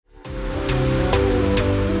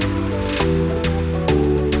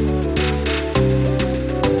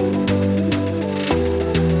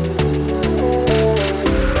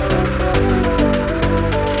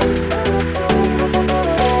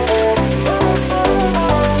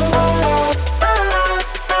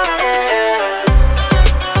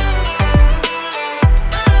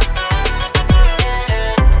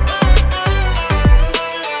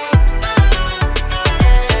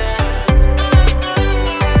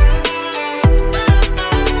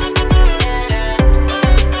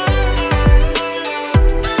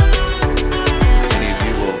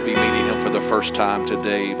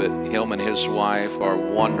today, but him and his wife are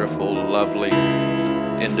wonderful, lovely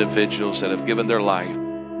individuals that have given their life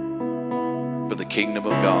for the kingdom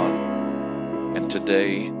of God. And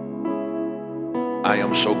today, I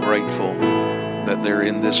am so grateful that they're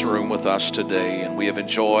in this room with us today, and we have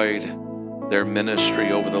enjoyed their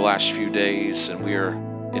ministry over the last few days, and we are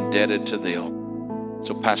indebted to them.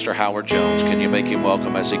 So Pastor Howard Jones, can you make him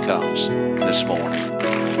welcome as he comes this morning?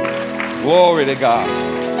 Glory to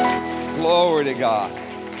God. Glory to God.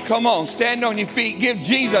 Come on, stand on your feet. Give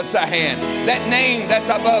Jesus a hand. That name that's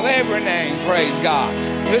above every name. Praise God.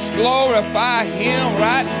 Let's glorify him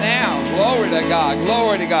right now. Glory to God.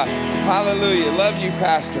 Glory to God. Hallelujah. Love you,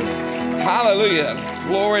 Pastor. Hallelujah.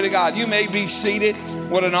 Glory to God. You may be seated.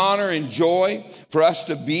 What an honor and joy for us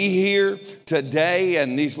to be here today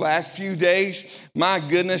and these last few days. My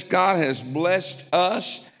goodness, God has blessed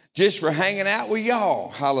us just for hanging out with y'all.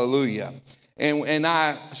 Hallelujah. And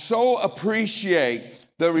I so appreciate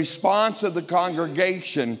the response of the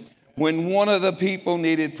congregation when one of the people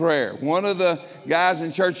needed prayer. One of the guys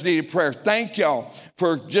in church needed prayer. Thank y'all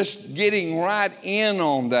for just getting right in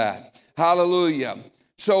on that. Hallelujah.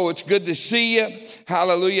 So it's good to see you.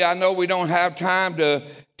 Hallelujah. I know we don't have time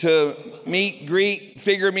to meet, greet,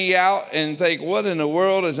 figure me out and think, what in the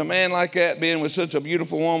world is a man like that being with such a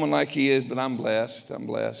beautiful woman like he is? But I'm blessed. I'm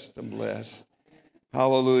blessed. I'm blessed.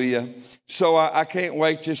 Hallelujah. So I can't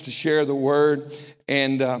wait just to share the word.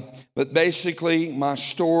 But basically, my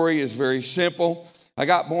story is very simple. I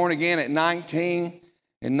got born again at 19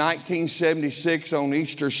 in 1976 on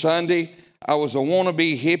Easter Sunday. I was a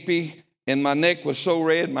wannabe hippie, and my neck was so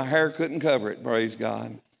red my hair couldn't cover it, praise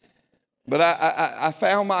God. But I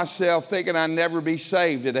found myself thinking I'd never be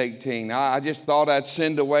saved at 18. I just thought I'd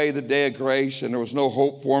sinned away the day of grace and there was no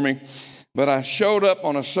hope for me. But I showed up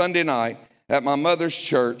on a Sunday night at my mother's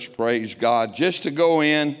church, praise God, just to go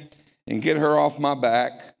in and get her off my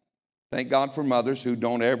back. Thank God for mothers who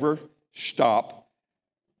don't ever stop.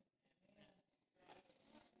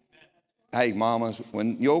 Hey, mamas,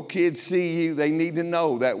 when your kids see you, they need to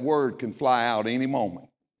know that word can fly out any moment.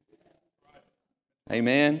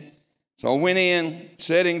 Amen. So I went in,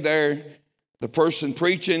 sitting there. The person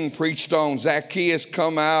preached on Zacchaeus,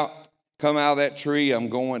 come out of that tree. I'm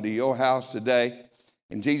going to your house today.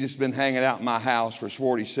 And Jesus has been hanging out in my house for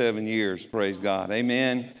 47 years, praise God.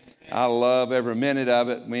 Amen. I love every minute of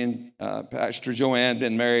it. Me and Pastor Joanne have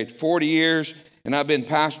been married 40 years, and I've been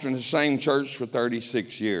pastoring the same church for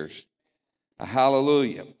 36 years.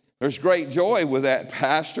 Hallelujah. There's great joy with that,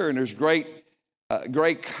 Pastor, and there's great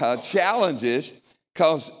challenges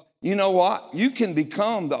because you know what? You can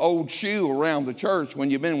become the old shoe around the church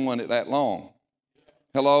when you've been one it that long.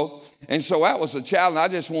 Hello? And so that was a challenge. I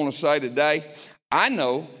just want to say today, I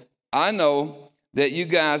know that you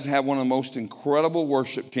guys have one of the most incredible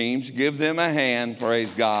worship teams. Give them a hand,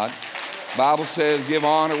 praise God. Bible says give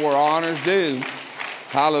honor where honor's due.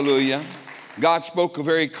 Hallelujah. God spoke a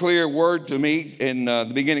very clear word to me in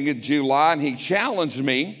the beginning of July, and he challenged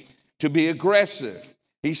me to be aggressive.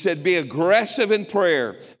 He said, be aggressive in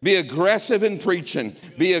prayer, be aggressive in preaching,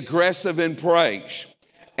 be aggressive in praise.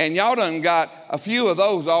 And y'all done got a few of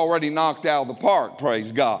those already knocked out of the park,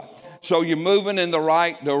 praise God. So you're moving in the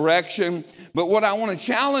right direction. But what I want to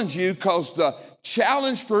challenge you, because the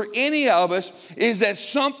challenge for any of us is that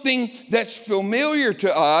something that's familiar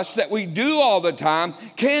to us that we do all the time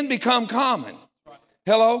can become common.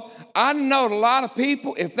 Hello? I know a lot of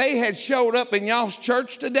people, if they had showed up in y'all's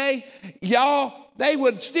church today, they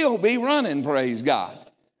would still be running, praise God.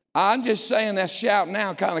 I'm just saying that shout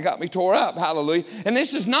now kind of got me tore up, hallelujah. And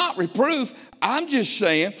this is not reproof. I'm just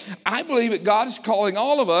saying, I believe that God is calling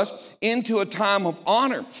all of us into a time of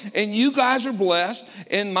honor. And you guys are blessed.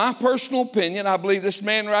 In my personal opinion, I believe this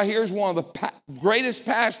man right here is one of the greatest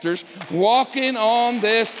pastors walking on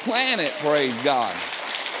this planet, praise God.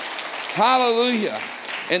 Hallelujah.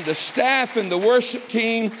 And the staff and the worship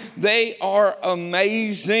team, they are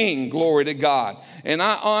amazing, glory to God. And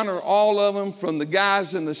I honor all of them, from the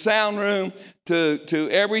guys in the sound room to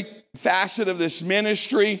every facet of this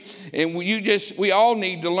ministry. And we all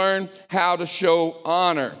need to learn how to show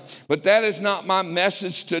honor. But that is not my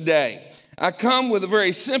message today. I come with a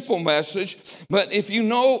very simple message, but if you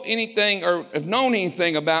know anything or have known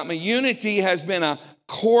anything about me, unity has been a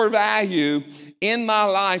core value in my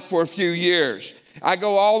life for a few years. I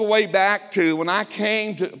go all the way back to when I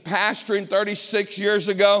came to pastoring 36 years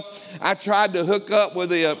ago. I tried to hook up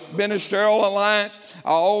with the Ministerial Alliance.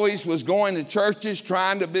 I always was going to churches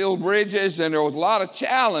trying to build bridges, and there was a lot of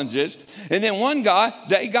challenges. And then one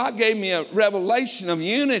day, God gave me a revelation of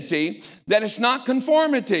unity, that it's not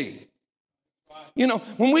conformity.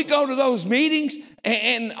 When we go to those meetings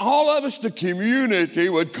and all of us, the community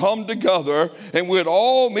would come together and we'd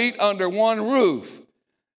all meet under one roof.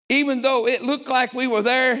 Even though it looked like we were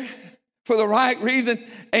there for the right reason,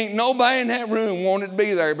 ain't nobody in that room wanted to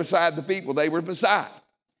be there beside the people they were beside.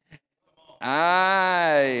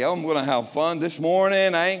 I'm going to have fun this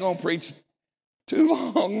morning. I ain't going to preach too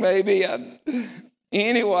long, maybe.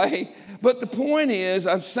 Anyway, but the point is,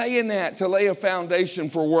 I'm saying that to lay a foundation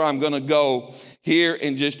for where I'm going to go here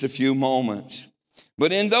in just a few moments.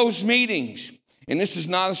 But in those meetings, and this is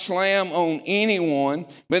not a slam on anyone,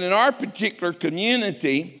 but in our particular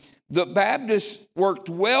community, the Baptists worked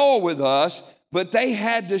well with us, but they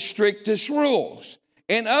had the strictest rules.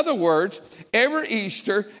 In other words, every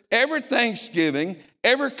Easter, every Thanksgiving,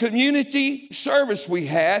 every community service we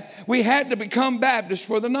had to become Baptists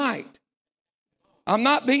for the night. I'm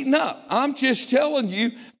not beating up. I'm just telling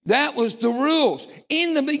you that was the rules.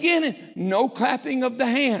 In the beginning, no clapping of the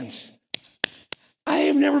hands. I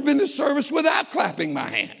have never been to service without clapping my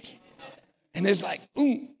hands. And it's like,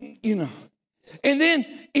 And then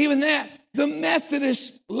even that, the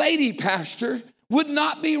Methodist lady pastor would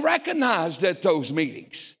not be recognized at those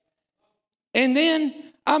meetings. And then,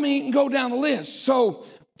 go down the list. So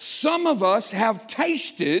some of us have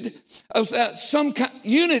tasted of some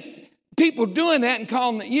people doing that and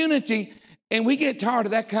calling it unity, and we get tired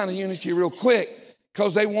of that kind of unity real quick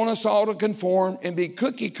because they want us all to conform and be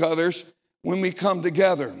cookie cutters when we come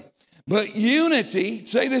together. But unity,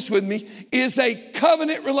 say this with me, is a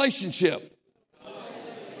covenant relationship.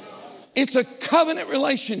 It's a covenant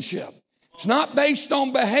relationship. It's not based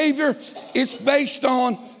on behavior. It's based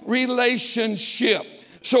on relationship.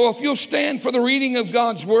 So if you'll stand for the reading of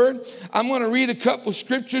God's word, I'm going to read a couple of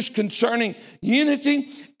scriptures concerning unity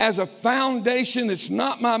as a foundation. It's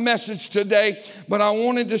not my message today, but I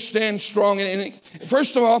wanted to stand strong in it.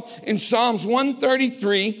 First of all, in Psalms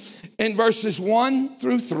 133 in verses 1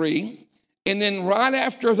 through 3. And then right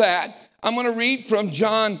after that, I'm going to read from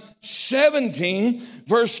John 17,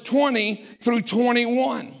 verse 20 through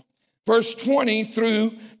 21. Verse 20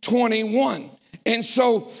 through 21. And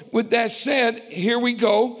so with that said, here we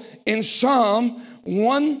go in Psalm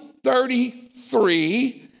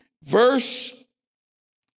 133, verse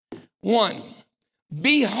 1.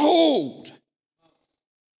 Behold,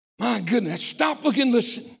 my goodness, stop looking,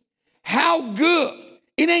 listen. How good.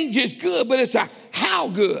 It ain't just good, but it's a how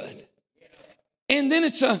good. And then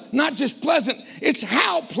it's a not just pleasant, it's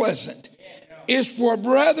how pleasant is for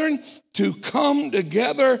brethren to come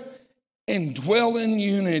together and dwell in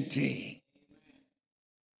unity.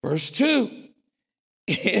 Verse 2,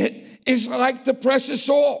 it is like the precious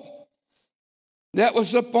oil that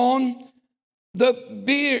was upon the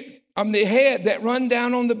beard, the head that run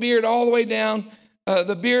down on the beard all the way down,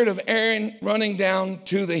 the beard of Aaron running down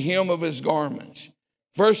to the hem of his garments.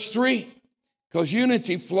 Verse 3, because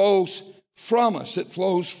unity flows from us. It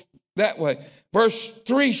flows that way. Verse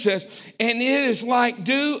 3 says, and it is like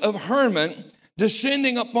dew of Hermon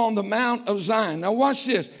descending upon the Mount of Zion. Now watch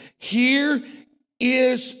this. Here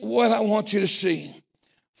is what I want you to see.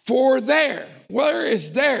 For there, where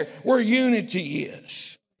is there? Where unity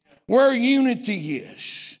is. Where unity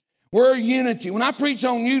is. Where unity. When I preach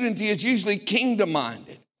on unity, it's usually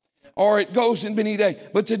kingdom-minded. Or it goes in many days.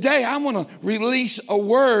 But today I want to release a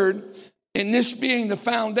word, and this being the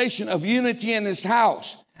foundation of unity in this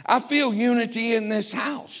house. I feel unity in this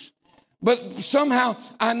house. But somehow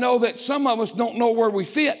I know that some of us don't know where we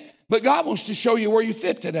fit. But God wants to show you where you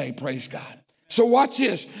fit today, praise God. So watch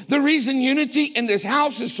this. The reason unity in this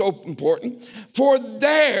house is so important, for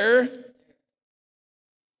there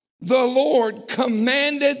the Lord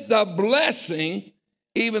commanded the blessing,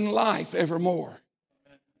 even life evermore.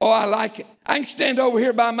 Oh, I like it. I can stand over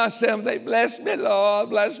here by myself and say, bless me,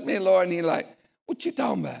 Lord, and you're like, what you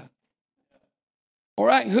talking about? Or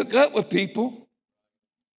I can hook up with people.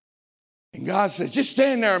 And God says, just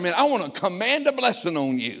stand there a minute. I want to command a blessing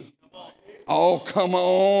on you. Oh, come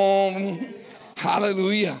on.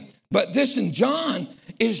 Hallelujah. But this in John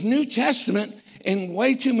is New Testament and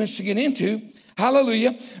way too much to get into.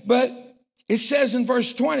 Hallelujah. But it says in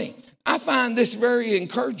verse 20, I find this very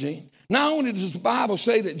encouraging. Not only does the Bible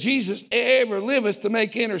say that Jesus ever liveth to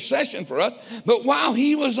make intercession for us, but while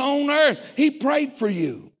he was on earth, he prayed for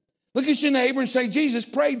you. Look at your neighbor and say, Jesus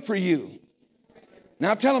prayed for you.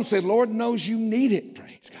 Now tell him, say, Lord knows you need it.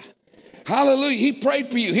 Praise God. Hallelujah. He prayed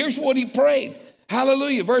for you. Here's what he prayed.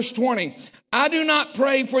 Hallelujah. Verse 20. I do not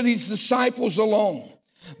pray for these disciples alone,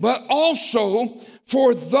 but also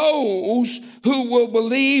for those who will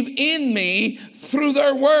believe in me through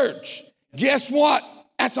their words. Guess what?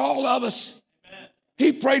 That's all of us.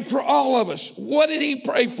 He prayed for all of us. What did he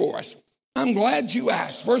pray for us? I'm glad you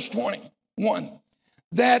asked. Verse 21.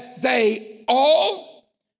 That they all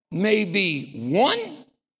may be one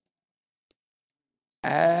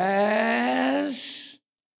as,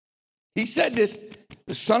 he said this,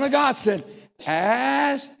 the Son of God said,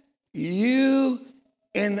 as you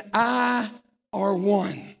and I are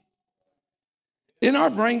one. Then our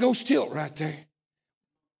brain goes tilt right there.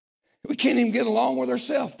 We can't even get along with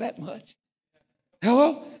ourselves that much.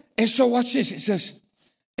 Hello? And so watch this. It says,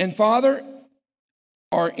 and Father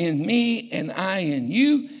are in me and I in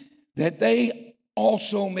you, that they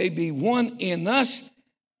also may be one in us,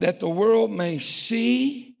 that the world may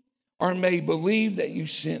see or may believe that you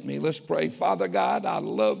sent me. Let's pray. Father God, I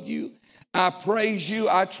love you. I praise you.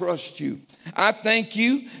 I trust you. I thank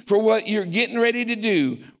you for what you're getting ready to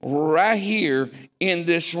do right here in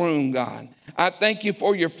this room, God. I thank you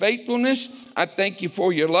for your faithfulness. I thank you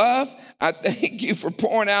for your love. I thank you for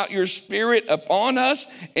pouring out your Spirit upon us.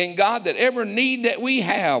 And God, that every need that we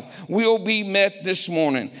have will be met this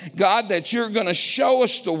morning. God, that you're going to show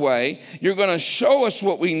us the way. You're going to show us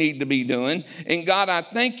what we need to be doing. And God, I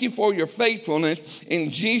thank you for your faithfulness.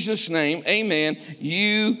 In Jesus' name, amen.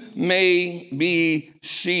 You may be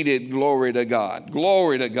seated. Glory to God.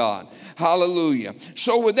 Glory to God. Hallelujah.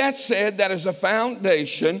 So with that said, that is a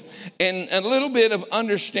foundation and a little bit of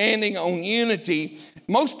understanding on unity.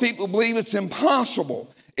 Most people believe it's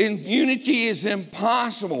impossible. And unity is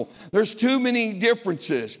impossible. There's too many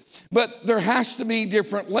differences. But there has to be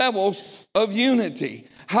different levels of unity.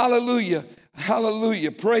 Hallelujah.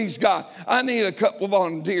 Hallelujah. Praise God. I need a couple of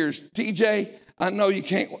volunteers. TJ, I know you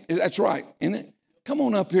can't. That's right, isn't it? Come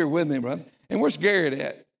on up here with me, brother. And where's Garrett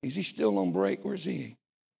at? Is he still on break? Where's he?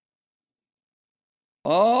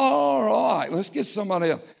 All right, let's get somebody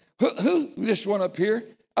else. Who just went up here?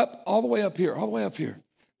 Up, all the way up here, all the way up here.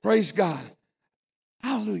 Praise God.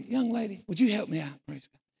 Hallelujah. Young lady, would you help me out? Praise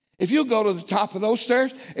God. If you'll go to the top of those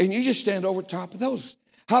stairs and you just stand over top of those.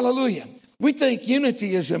 Hallelujah. We think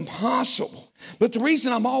unity is impossible. But the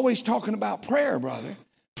reason I'm always talking about prayer, brother,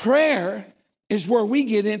 prayer is where we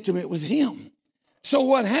get intimate with Him. So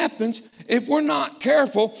what happens if we're not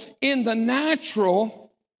careful in the natural?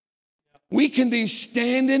 We can be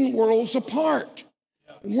standing worlds apart.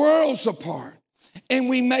 Worlds apart. And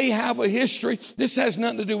we may have a history. This has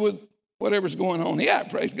nothing to do with whatever's going on here,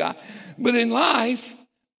 praise God. But in life,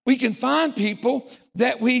 we can find people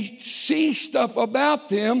that we see stuff about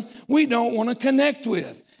them we don't want to connect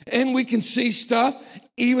with. And we can see stuff,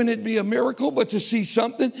 even it'd be a miracle, but to see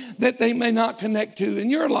something that they may not connect to in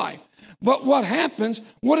your life. But what happens,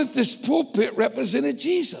 what if this pulpit represented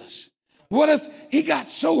Jesus? What if he got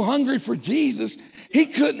so hungry for Jesus, he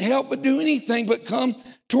couldn't help but do anything but come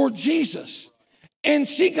toward Jesus? And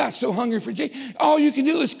she got so hungry for Jesus. All you can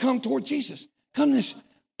do is come toward Jesus. Come this,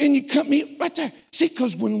 and you come me right there. See,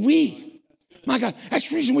 because when we, my God, that's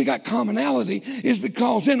the reason we got commonality is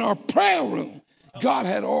because in our prayer room, God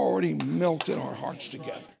had already melted our hearts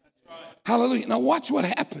together. Hallelujah. Now watch what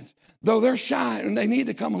happens. Though they're shy and they need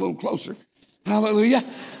to come a little closer. Hallelujah.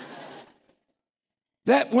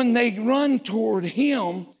 That when they run toward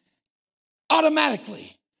Him,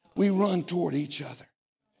 automatically we run toward each other.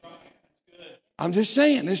 I'm just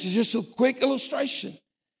saying, this is just a quick illustration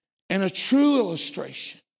and a true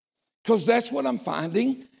illustration, because that's what I'm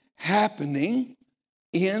finding happening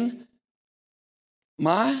in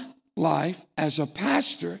my life as a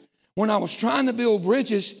pastor. When I was trying to build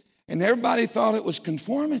bridges and everybody thought it was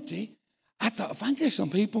conformity, I thought if I can get some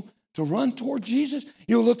people to run toward Jesus,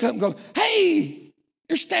 you'll look up and go, hey,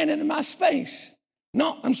 you're standing in my space.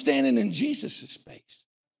 No, I'm standing in Jesus' space.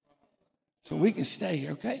 So we can stay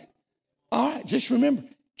here, okay? All right, just remember,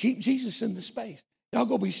 keep Jesus in the space. Y'all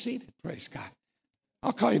go be seated, praise God.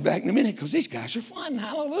 I'll call you back in a minute because these guys are fun,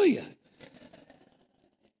 hallelujah.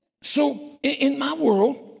 So in my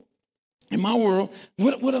world,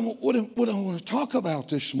 what I want to talk about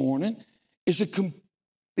this morning is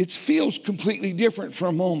it feels completely different for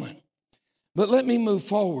a moment. But let me move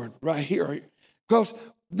forward right here. Because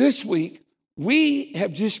this week, we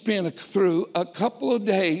have just been through a couple of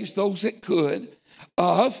days, those that could,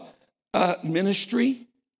 of ministry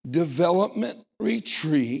development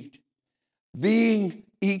retreat, being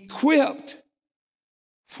equipped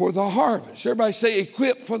for the harvest. Everybody say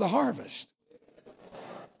equipped for the harvest.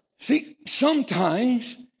 See,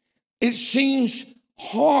 sometimes it seems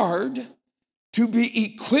hard to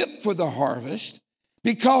be equipped for the harvest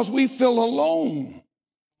because we feel alone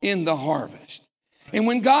in the harvest. And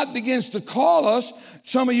when God begins to call us,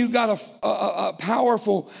 some of you got a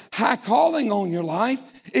powerful high calling on your life,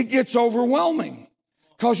 it gets overwhelming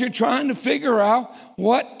because you're trying to figure out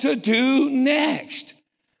what to do next.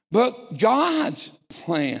 But God's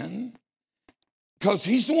plan Because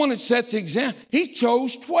he's the one that set the example. He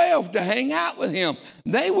chose 12 to hang out with him.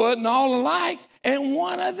 They wasn't all alike, and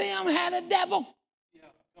one of them had a devil.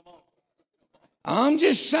 I'm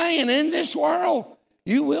just saying, in this world,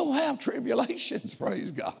 you will have tribulations,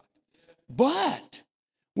 praise God. But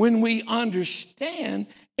when we understand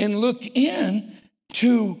and look in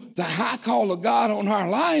to the high call of God on our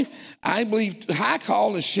life, I believe the high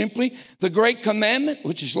call is simply the great commandment,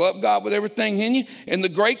 which is love God with everything in you. And the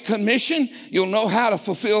great commission, you'll know how to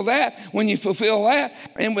fulfill that when you fulfill that.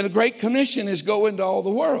 And when the great commission is go into all the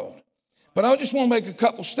world. But I just want to make a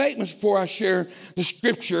couple statements before I share the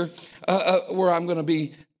scripture where I'm going to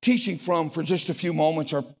be teaching from for just a few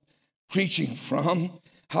moments, or preaching from.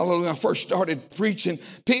 Hallelujah. When I first started preaching,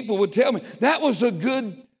 people would tell me, that was a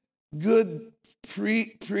good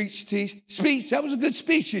speech. That was a good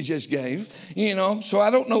speech you just gave, So I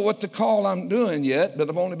don't know what to call I'm doing yet, but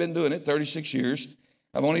I've only been doing it 36 years.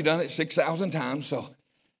 I've only done it 6,000 times, so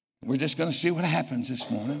we're just going to see what happens this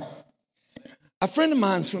morning. A friend of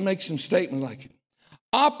mine will make some statement like it.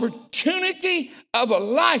 Opportunity of a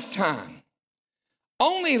lifetime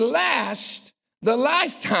only lasts the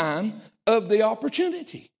lifetime of the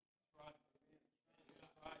opportunity.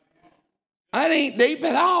 That ain't deep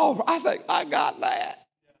at all. I think I got that.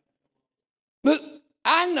 But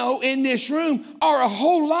I know in this room, or a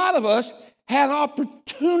whole lot of us had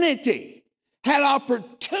opportunity,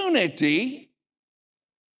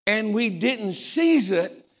 and we didn't seize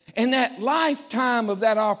it. And that lifetime of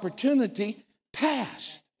that opportunity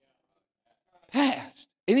passed.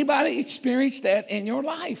 Anybody experienced that in your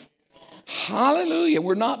life? Hallelujah.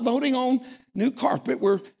 We're not voting on new carpet.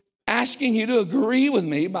 We're asking you to agree with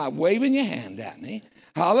me by waving your hand at me.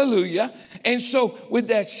 Hallelujah. And so with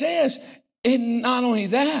that says, and not only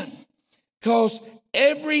that, because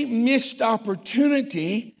every missed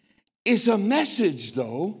opportunity is a message,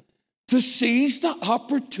 though, to seize the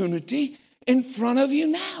opportunity in front of you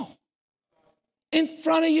now. In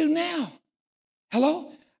front of you now.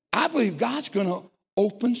 Hello? I believe God's going to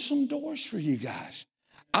open some doors for you guys.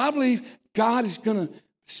 I believe God is going to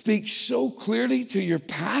speak so clearly to your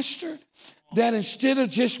pastor that instead of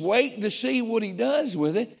just waiting to see what he does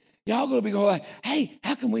with it, y'all going to be going like, hey,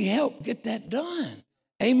 how can we help get that done?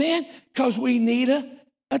 Amen? Because we need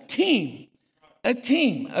a team.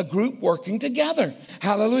 A group working together.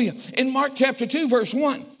 Hallelujah. In Mark chapter 2, verse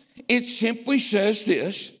 1, it simply says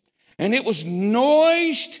this, and it was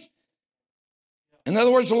noised, in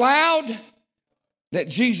other words, loud, that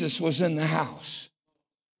Jesus was in the house.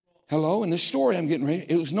 Hello? In this story I'm getting ready,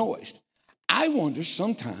 it was noised. I wonder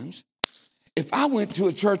sometimes if I went to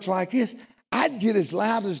a church like this, I'd get as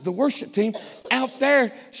loud as the worship team out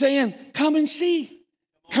there saying, come and see.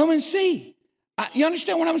 Come and see. You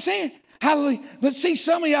understand what I'm saying? Hallelujah. But see,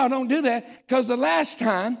 some of y'all don't do that because the last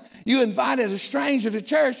time you invited a stranger to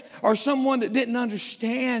church or someone that didn't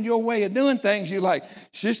understand your way of doing things, you're like,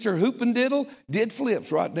 Sister Hoopin' did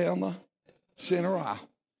flips right down the center aisle.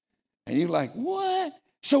 And you're like, what?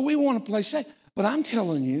 So we want to play safe. But I'm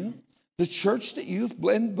telling you, the church that you've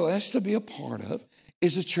been blessed to be a part of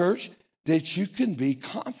is a church that you can be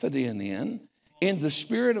confident in the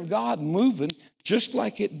Spirit of God moving just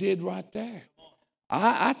like it did right there.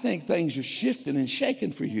 I think things are shifting and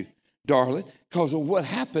shaking for you, darling, because of what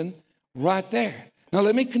happened right there. Now,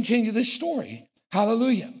 let me continue this story.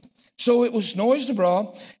 Hallelujah. So it was noised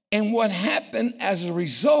abroad, and what happened as a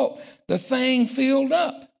result, the thing filled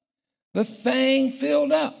up. The thing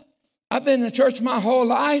filled up. I've been in church my whole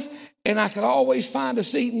life, and I could always find a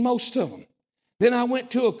seat in most of them. Then I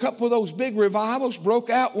went to a couple of those big revivals, broke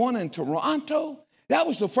out one in Toronto. That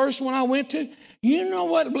was the first one I went to. You know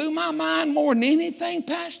what blew my mind more than anything,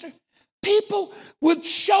 Pastor? People would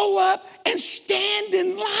show up and stand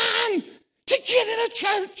in line to get in a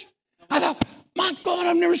church. I thought, my God,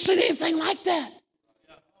 I've never seen anything like that.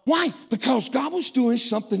 Why? Because God was doing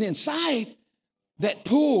something inside that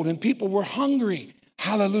pulled and people were hungry.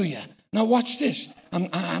 Hallelujah. Now watch this.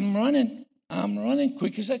 I'm running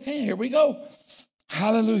quick as I can. Here we go.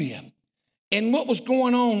 Hallelujah. And what was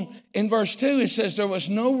going on in verse 2, it says there was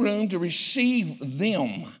no room to receive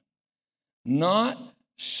them. Not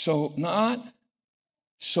so much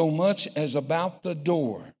as about the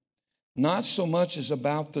door. Not so much as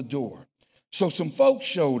about the door. So some folks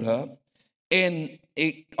showed up, and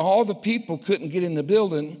all the people couldn't get in the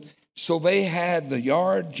building, so they had the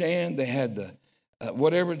yard jammed, they had the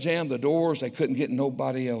whatever jammed the doors, they couldn't get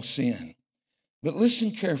nobody else in. But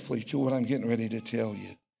listen carefully to what I'm getting ready to tell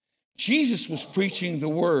you. Jesus was preaching the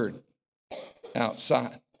word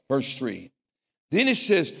outside, verse 3. Then it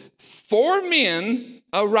says, 4 men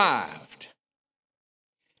arrived,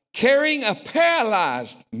 carrying a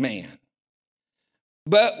paralyzed man,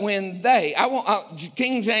 But when they,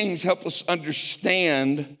 King James help us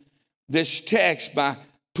understand this text by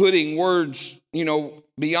putting words,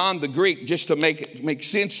 beyond the Greek just to make it make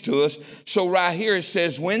sense to us. So right here it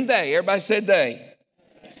says, when they, everybody said they,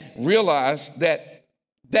 realized that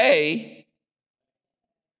they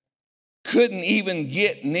couldn't even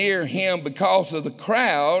get near him because of the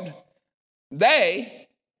crowd, they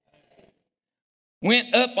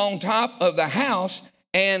went up on top of the house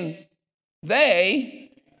and they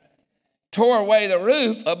tore away the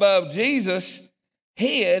roof above Jesus'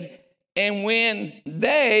 head. And when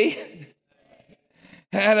they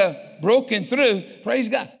had broken through, praise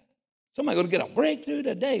God. Somebody going to get a breakthrough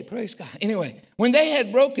today, praise God. Anyway, when they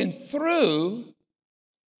had broken through,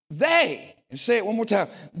 they, and say it one more time,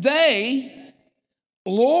 they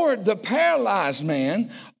lowered the paralyzed man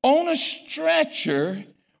on a stretcher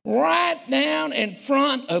right down in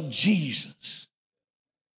front of Jesus.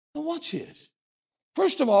 Now watch this.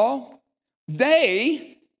 First of all,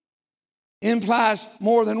 they implies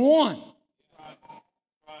more than one.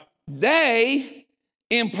 They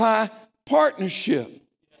imply partnership.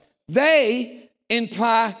 They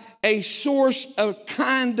imply a source of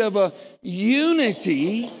kind of a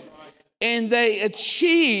unity, and they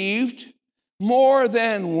achieved more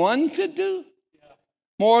than one could do,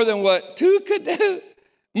 more than what two could do,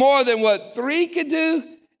 more than what three could do.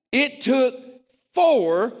 It took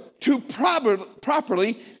four to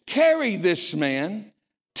properly carry this man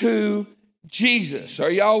to Jesus.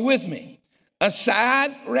 Are y'all with me? A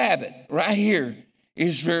side rabbit right here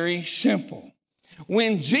is very simple.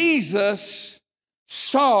 When Jesus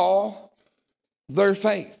saw their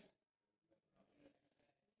faith,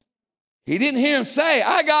 he didn't hear him say,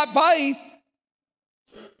 I got faith.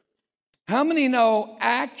 How many know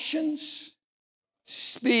actions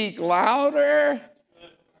speak louder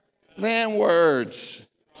than words?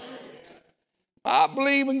 I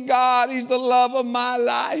believe in God. He's the love of my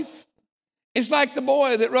life. It's like the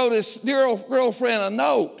boy that wrote his dear girlfriend a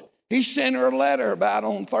note. He sent her a letter about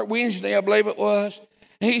on Wednesday, I believe it was.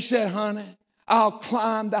 And he said, honey, I'll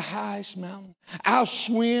climb the highest mountain. I'll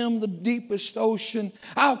swim the deepest ocean.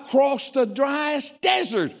 I'll cross the driest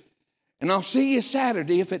desert. And I'll see you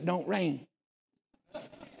Saturday if it don't rain.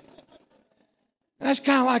 That's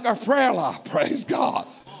kind of like our prayer life, praise God.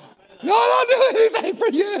 God, I'll do anything for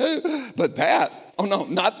you. But that, oh no,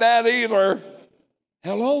 not that either.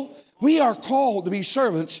 Hello? We are called to be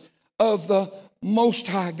servants of the Most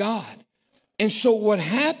High God. And so what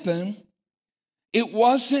happened, it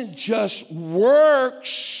wasn't just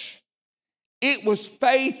works, it was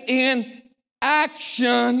faith in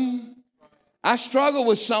action. I struggle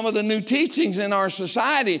with some of the new teachings in our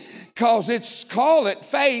society because call it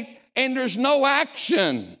faith and there's no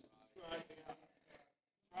action.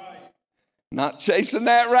 Not chasing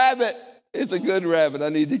that rabbit. It's a good rabbit. I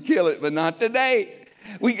need to kill it, but not today.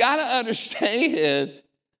 We got to understand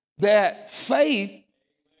that faith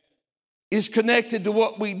is connected to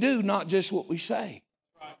what we do, not just what we say.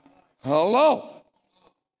 Hello.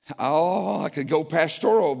 Oh, I could go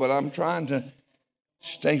pastoral, but I'm trying to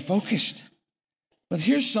stay focused. But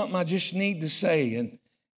here's something I just need to say.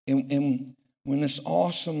 And when this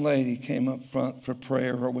awesome lady came up front for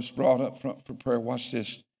prayer or was brought up front for prayer, watch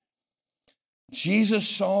this. Jesus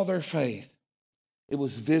saw their faith. It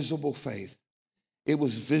was visible faith. It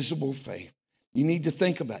was visible faith. You need to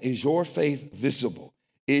think about, is your faith visible?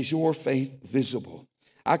 Is your faith visible?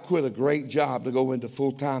 I quit a great job to go into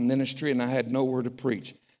full-time ministry and I had nowhere to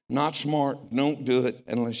preach. Not smart, don't do it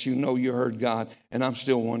unless you know you heard God, and I'm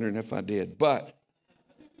still wondering if I did. But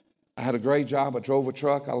I had a great job. I drove a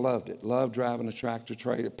truck. I loved it. Loved driving a tractor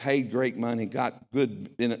trailer. Paid great money. Got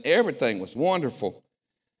good in it. Everything was wonderful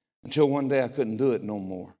until one day I couldn't do it no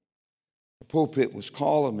more. The pulpit was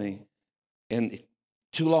calling me, and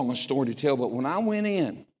too long a story to tell, but when I went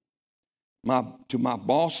in to my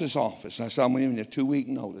boss's office, I said, I'm giving you a 2-week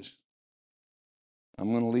notice.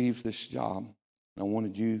 I'm going to leave this job. I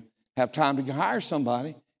wanted you to have time to hire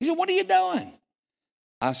somebody. He said, what are you doing?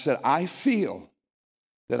 I said, I feel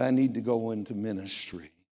that I need to go into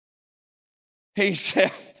ministry. He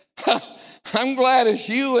said, I'm glad it's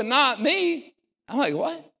you and not me. I'm like,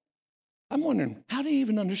 what? I'm wondering, how do you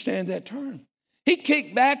even understand that term? He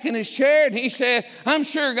kicked back in his chair and he said, I'm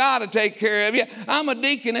sure God will take care of you. I'm a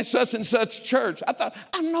deacon at such and such church. I thought,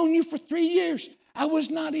 I've known you for 3 years. I was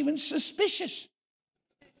not even suspicious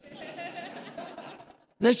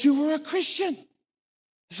that you were a Christian.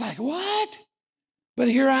 It's like, what? But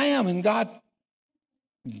here I am, and God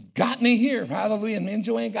got me here. Hallelujah. And me and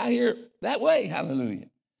Joanne got here that way. Hallelujah.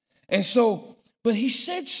 And so, but he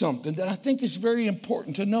said something that I think is very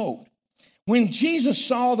important to note. When Jesus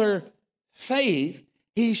saw their faith,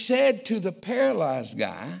 he said to the paralyzed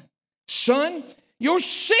guy, son, your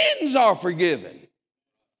sins are forgiven.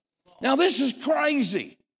 Now, this is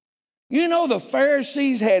crazy. You know, the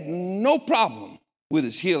Pharisees had no problem with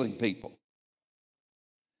his healing people.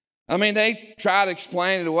 I mean, they tried to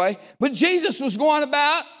explain it away. But Jesus was going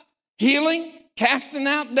about healing, casting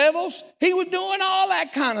out devils. He was doing all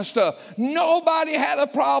that kind of stuff. Nobody had a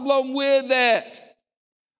problem with that.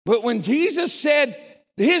 But when Jesus said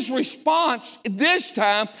his response this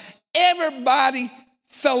time, everybody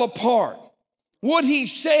fell apart. What he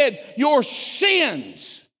said, your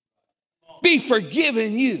sins be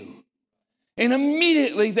forgiven you. And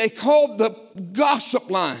immediately they called the gossip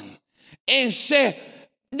line and said,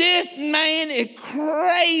 this man is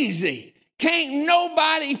crazy. Can't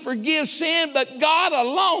nobody forgive sin but God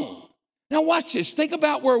alone. Now watch this. Think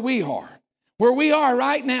about where we are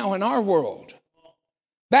right now in our world.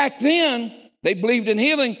 Back then, they believed in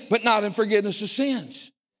healing, but not in forgiveness of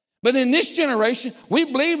sins. But in this generation, we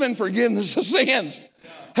believe in forgiveness of sins.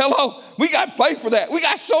 Hello, we got faith for that. We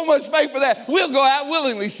got so much faith for that. We'll go out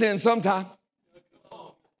willingly sin sometime.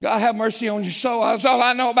 God have mercy on your soul. That's all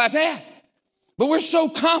I know about that. But we're so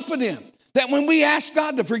confident that when we ask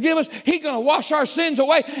God to forgive us, he's going to wash our sins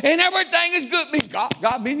away and everything is good.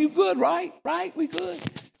 God, mean you good, right? Right? We good.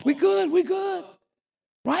 Right?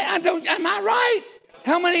 Am I right?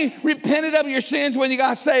 How many repented of your sins when you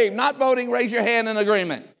got saved? Not voting, raise your hand in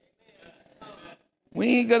agreement.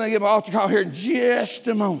 We ain't going to give an altar call here in just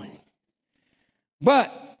a moment.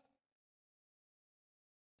 But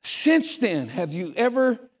since then, have you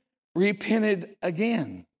ever repented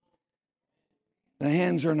again? The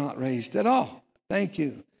hands are not raised at all. Thank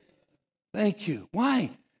you. Thank you.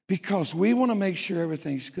 Why? Because we want to make sure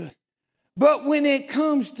everything's good. But when it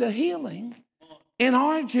comes to healing in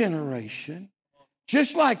our generation,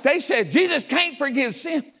 just like they said, Jesus can't forgive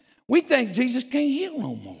sin, we think Jesus can't heal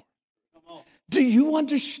no more. Do you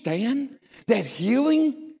understand that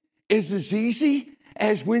healing is as easy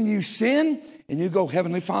as when you sin and you go,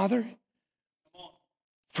 Heavenly Father,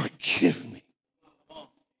 forgive me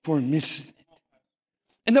for missing it.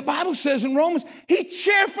 And the Bible says in Romans, he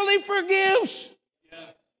cheerfully forgives.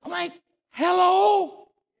 I'm like, hello?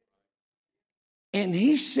 And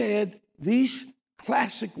he said these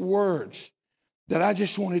classic words that I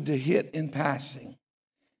just wanted to hit in passing.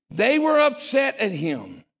 They were upset at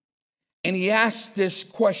him. And he asked this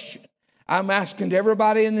question. I'm asking to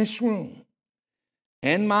everybody in this room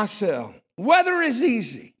and myself, whether it's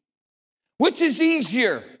easy, which is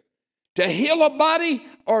easier, to heal a body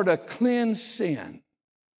or to cleanse sin?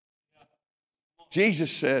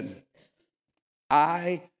 Jesus said,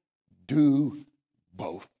 I do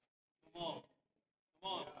both. Come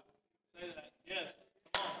on. Say that. Yes.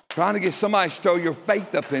 Trying to get somebody to throw your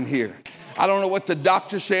faith up in here. I don't know what the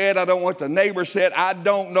doctor said. I don't know what the neighbor said. I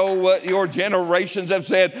don't know what your generations have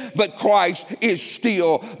said, but Christ is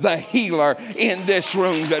still the healer in this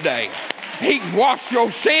room today. He can wash your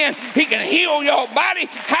sin. He can heal your body.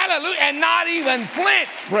 Hallelujah. And not even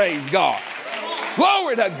flinch. Praise God.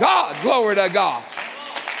 Glory to God. Glory to God.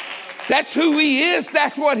 That's who he is.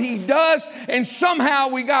 That's what he does. And somehow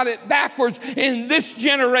we got it backwards in this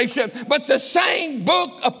generation. But the same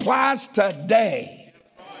book applies today.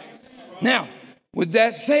 Now, with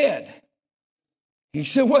that said, he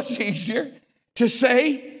said, what's easier to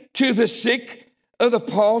say to the sick of the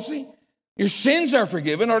palsy, your sins are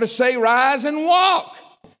forgiven, or to say, rise and walk,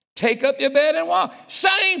 take up your bed and walk?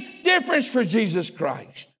 Same difference for Jesus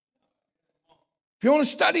Christ. If you want to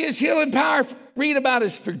study his healing power, read about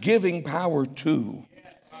his forgiving power too.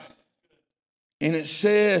 And it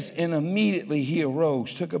says, and immediately he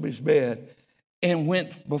arose, took up his bed, and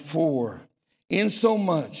went before,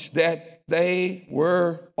 insomuch that they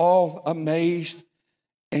were all amazed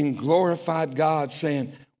and glorified God,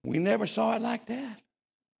 saying, we never saw it like that.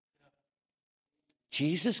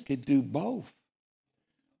 Jesus could do both.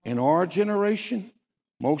 In our generation,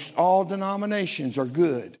 most all denominations are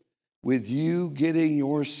good with you getting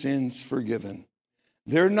your sins forgiven.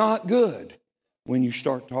 They're not good when you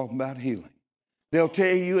start talking about healing. They'll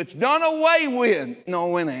tell you it's done away with.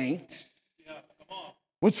 No, it ain't.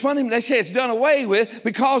 What's funny, they say it's done away with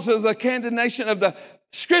because of the condemnation of the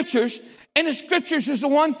scriptures. And the scriptures is the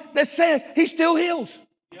one that says he still heals.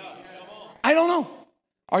 I don't know.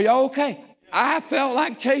 Are y'all okay? I felt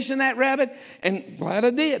like chasing that rabbit, and glad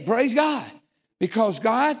I did. Praise God. Because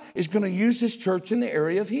God is going to use this church in the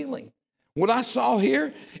area of healing. What I saw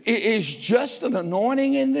here is just an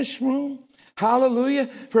anointing in this room. Hallelujah.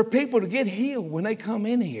 For people to get healed when they come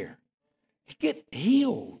in here. Get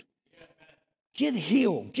healed. Get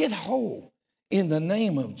healed, get whole in the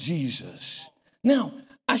name of Jesus. Now,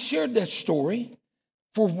 I shared that story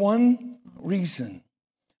for one reason.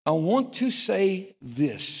 I want to say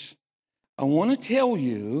this. I want to tell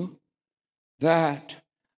you that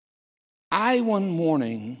I one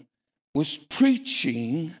morning was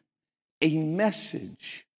preaching a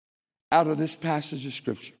message out of this passage of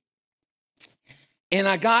Scripture. And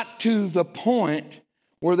I got to the point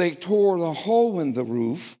where they tore the hole in the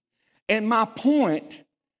roof. And my point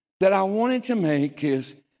that I wanted to make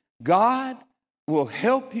is God will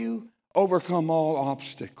help you overcome all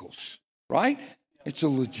obstacles, right? It's a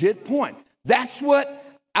legit point. That's what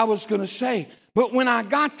I was going to say. But when I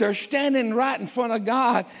got there, standing right in front of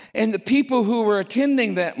God and the people who were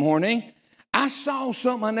attending that morning, I saw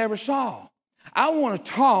something I never saw. I want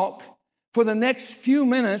to talk for the next few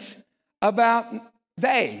minutes about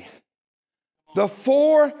the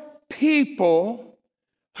 4 people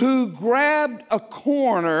who grabbed a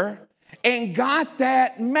corner and got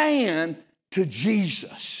that man to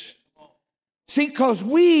Jesus. See, because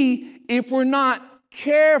if we're not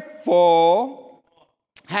careful,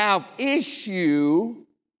 have issue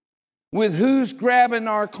with who's grabbing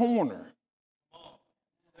our corner.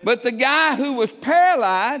 But the guy who was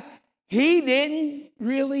paralyzed, he didn't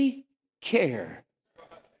really care.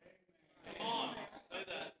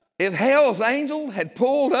 If hell's angel had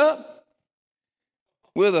pulled up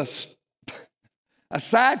with a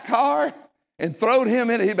sidecar and thrown him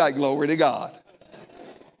in it, he'd be like, glory to God.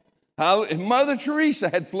 If Mother Teresa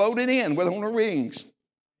had floated in with on her wings.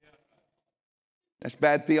 That's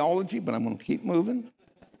bad theology, but I'm going to keep moving.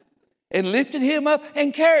 And lifted him up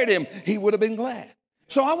and carried him, he would have been glad.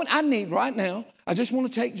 So I need right now, I just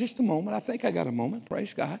want to take just a moment. I think I got a moment.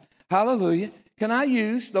 Praise God. Hallelujah. Can I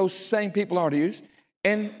use those same people I already used?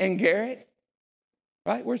 And Garrett?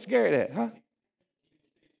 Right? Where's Garrett at, huh?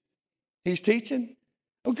 He's teaching?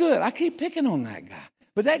 Oh, good. I keep picking on that guy.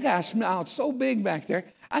 But that guy smiled so big back there,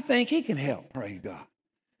 I think he can help, praise God.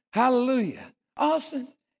 Hallelujah. Austin,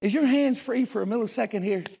 is your hands free for a millisecond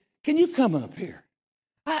here? Can you come up here?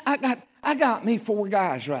 I got me 4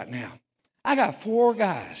 guys right now. I got 4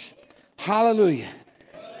 guys. Hallelujah.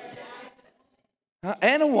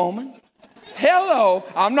 And a woman. Hello.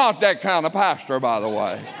 I'm not that kind of pastor, by the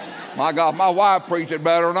way. My God, my wife preaches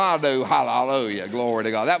better than I do. Hallelujah. Glory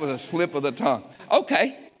to God. That was a slip of the tongue.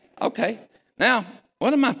 Okay. Now,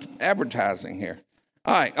 what am I advertising here?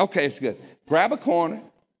 All right. Okay, it's good. Grab a corner.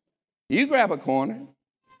 You grab a corner.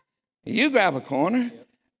 You grab a corner.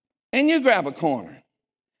 And you grab a corner.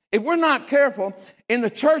 If we're not careful, in the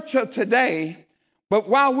church of today, but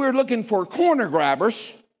while we're looking for corner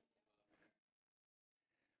grabbers,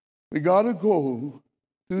 we got to go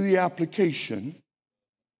through the application.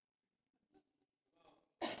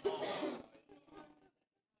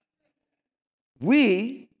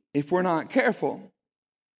 We, if we're not careful,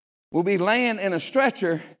 will be laying in a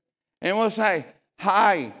stretcher and we'll say,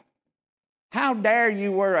 hi, how dare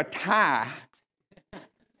you wear a tie?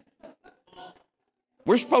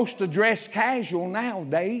 We're supposed to dress casual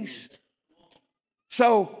nowadays.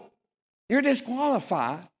 So you're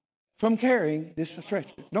disqualified from carrying this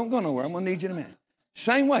stretcher. Don't go nowhere. I'm going to need you in a minute.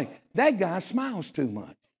 Same way, that guy smiles too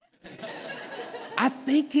much. I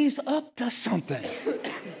think he's up to something.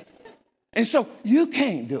 And so you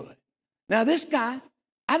can't do it. Now this guy,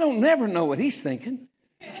 I don't never know what he's thinking.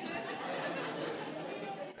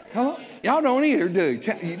 Hello? Y'all don't either, do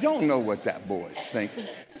you? You don't know what that boy's thinking.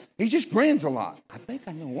 He just grins a lot. I think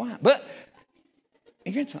I know why. But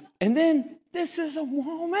he grins a lot. And then this is a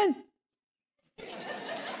woman.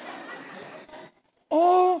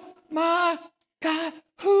 Oh my God,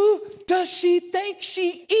 who does she think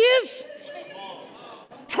she is?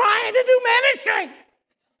 Trying to do ministry.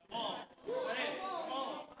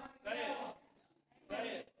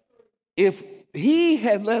 If he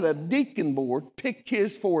had let a deacon board pick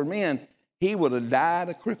his 4 men, he would have died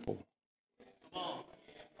a cripple.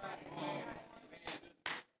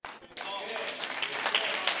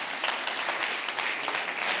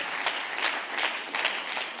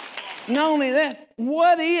 Not only that,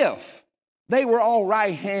 what if they were all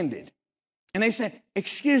right-handed? And they said,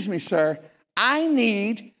 excuse me, sir, I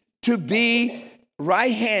need to be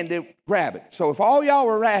right-handed, grab it. So if all y'all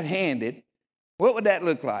were right-handed, what would that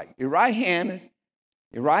look like? Your right hand,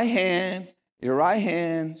 your right hand, your right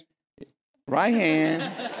hand, right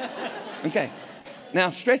hand. Okay. Now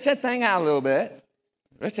stretch that thing out a little bit.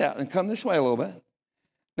 Stretch out and come this way a little bit.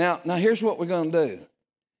 Now here's what we're going to do.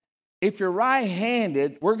 If you're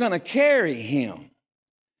right-handed, we're going to carry him.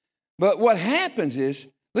 But what happens is,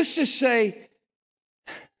 let's just say,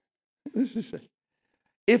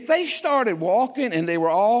 if they started walking and they were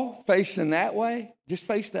all facing that way, just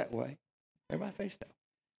face that way. Everybody face that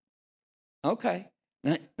way. Okay.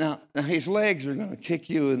 Now his legs are going to kick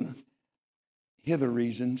you in the hither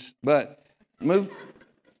regions, but move.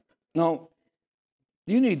 No,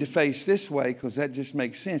 you need to face this way because that just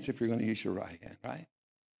makes sense if you're going to use your right hand, right?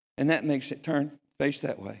 And that makes it turn, face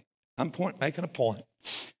that way. I'm making a point.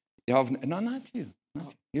 Y'all, no, not you. Not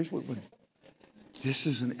you. Here's what we're doing. This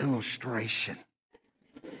is an illustration.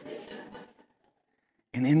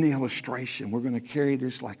 And in the illustration, we're going to carry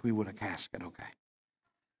this like we would a casket, okay?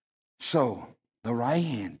 So the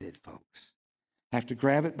right-handed folks have to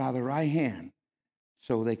grab it by the right hand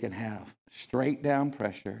so they can have straight down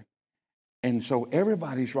pressure. And so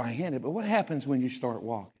everybody's right-handed. But what happens when you start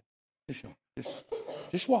walking?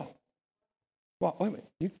 Just walk. Walk. Wait a minute.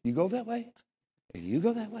 You go that way? You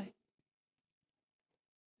go that way?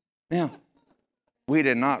 Now, we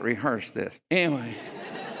did not rehearse this. Anyway.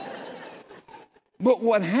 But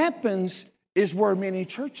what happens is where many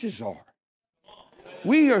churches are.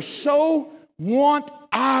 We are so want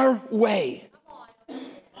our way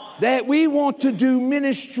that we want to do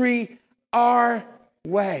ministry our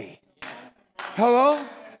way. Hello?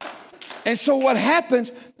 And so what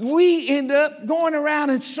happens, we end up going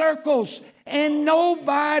around in circles and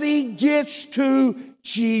nobody gets to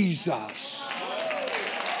Jesus.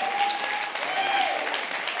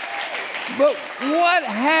 But what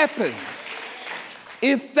happens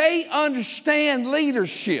if they understand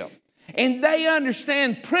leadership and they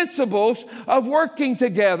understand principles of working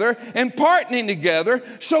together and partnering together?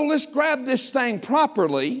 So let's grab this thing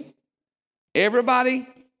properly. Everybody,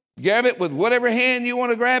 grab it with whatever hand you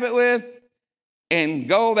want to grab it with and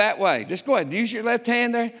go that way. Just go ahead. Use your left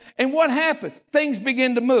hand there. And what happened? Things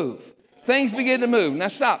begin to move. Things begin to move. Now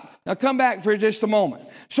stop. Now come back for just a moment.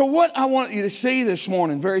 So what I want you to see this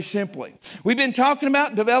morning, very simply, we've been talking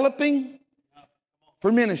about developing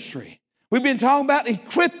for ministry. We've been talking about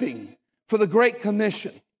equipping for the Great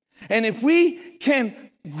Commission. And if we can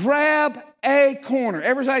grab a corner,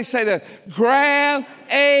 everybody say that, grab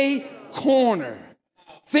a corner,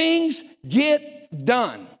 things get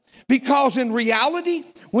done. Because in reality,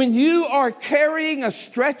 when you are carrying a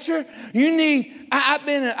stretcher, you need,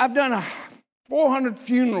 I've done 400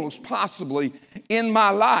 funerals possibly in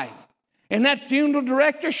my life. And that funeral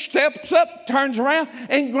director steps up, turns around,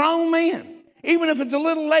 and grown men, even if it's a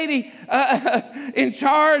little lady in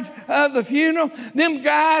charge of the funeral, them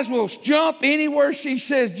guys will jump anywhere she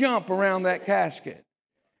says jump around that casket.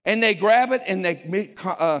 And they grab it and they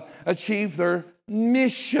achieve their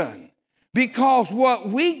mission. Because what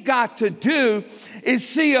we got to do is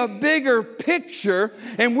see a bigger picture,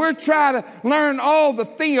 and we're trying to learn all the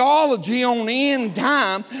theology on the end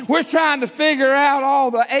time. We're trying to figure out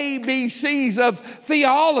all the ABCs of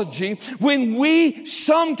theology when we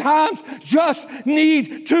sometimes just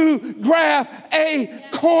need to grab a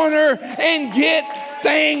corner and get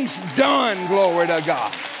things done. Glory to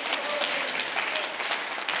God.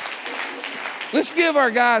 Let's give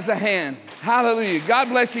our guys a hand. Hallelujah. God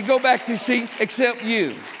bless you. Go back to your seat, except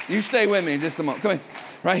you. You stay with me in just a moment. Come here.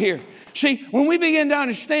 Right here. See, when we begin to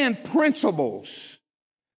understand principles,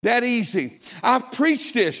 that easy. I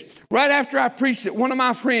preached this. Right after I preached it, one of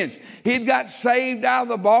my friends, he had got saved out of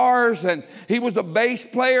the bars, and he was a bass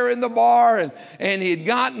player in the bar, and he had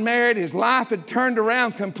gotten married. His life had turned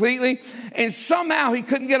around completely, and somehow he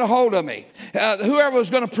couldn't get a hold of me. Whoever was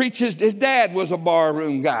going to preach, his dad was a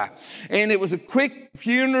barroom guy, and it was a quick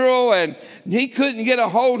funeral, and he couldn't get a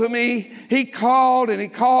hold of me. He called,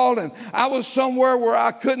 and I was somewhere where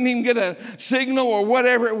I couldn't even get a signal or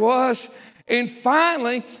whatever it was. And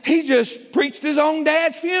finally, he just preached his own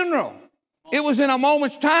dad's funeral. It was in a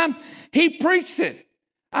moment's time. He preached it.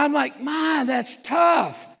 I'm like, my, that's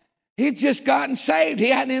tough. He'd just gotten saved. He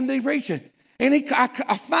hadn't even been preaching. And I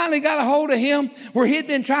finally got a hold of him where he'd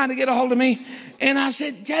been trying to get a hold of me. And I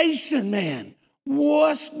said, Jason, man,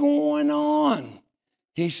 what's going on?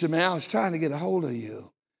 He said, man, I was trying to get a hold of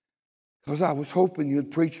you because I was hoping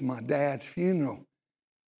you'd preach my dad's funeral.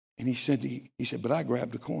 And he said, but I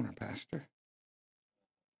grabbed the corner, Pastor.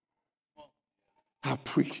 I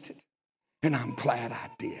preached it, and I'm glad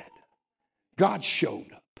I did. God showed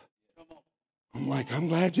up. I'm like, I'm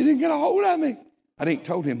glad you didn't get a hold of me. I didn't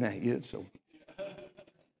told him that yet. So,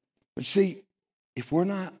 but see, if we're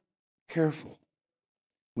not careful,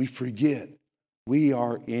 we forget we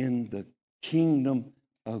are in the kingdom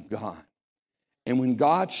of God. And when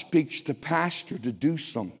God speaks to pastor to do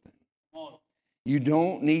something, you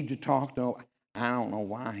don't need to talk to, I don't know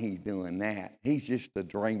why he's doing that. He's just a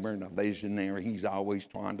dreamer and a visionary. He's always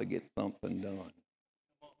trying to get something done.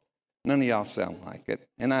 None of y'all sound like it.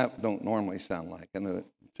 And I don't normally sound like it,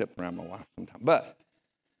 except around my wife sometimes. But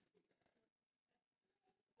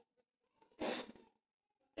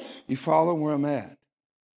you follow where I'm at.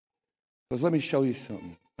 Because let me show you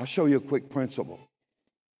something. I'll show you a quick principle.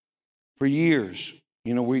 For years,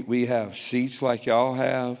 we have seats like y'all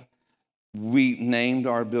have. We named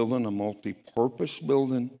our building a multi-purpose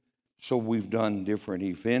building, so we've done different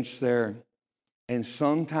events there. And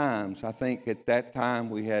sometimes, I think at that time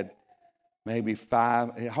we had maybe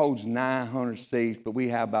it holds 900 seats, but we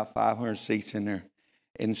have about 500 seats in there.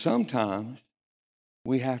 And sometimes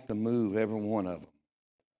we have to move every one of them.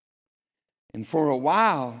 And for a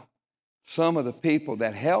while, some of the people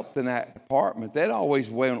that helped in that department, they'd always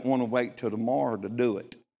want to wait till tomorrow to do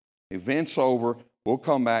it. Event's over, we'll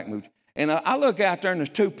come back and move. And I look out there and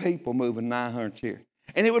there's 2 people moving 900 chairs.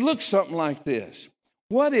 And it would look something like this.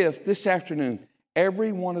 What if this afternoon,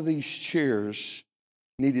 every one of these chairs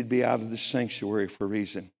needed to be out of the sanctuary for a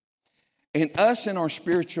reason? And us in our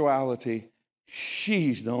spirituality,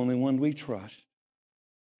 she's the only one we trust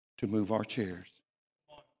to move our chairs.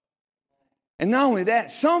 And not only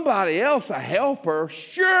that, somebody else, a helper,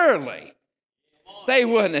 surely they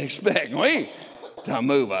wouldn't expect me to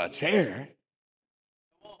move a chair.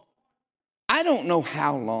 I don't know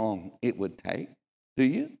how long it would take. Do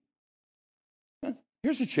you?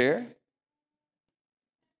 Here's a chair.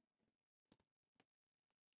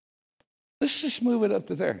 Let's just move it up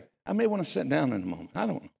to there. I may want to sit down in a moment. I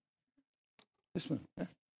don't know. Let's move.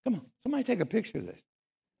 Come on. Somebody take a picture of this.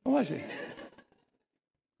 What was it?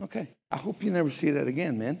 Okay. I hope you never see that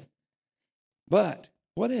again, man. But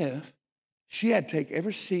what if she had to take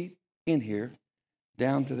every seat in here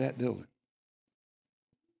down to that building?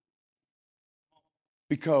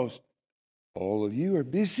 Because all of you are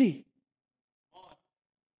busy.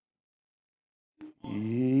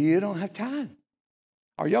 You don't have time.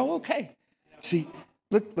 Are y'all okay? See,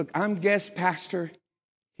 look, I'm guest pastor.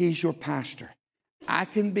 He's your pastor. I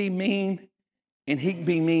can be mean, and he can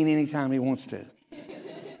be mean anytime he wants to.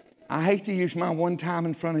 I hate to use my one time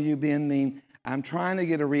in front of you being mean. I'm trying to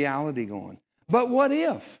get a reality going. But what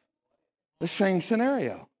if? The same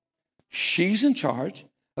scenario. She's in charge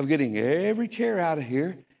of getting every chair out of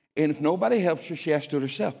here, and if nobody helps her, she has to do it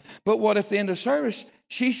herself. But what if at the end of service,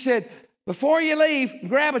 she said, before you leave,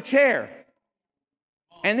 grab a chair,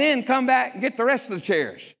 and then come back and get the rest of the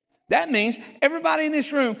chairs. That means everybody in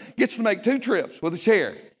this room gets to make 2 trips with a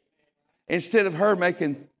chair instead of her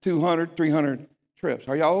making 200, 300 trips.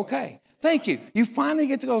 Are y'all okay? Thank you. You finally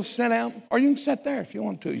get to go sit down, or you can sit there if you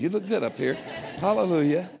want to. You look good up here.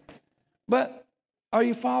 Hallelujah. But are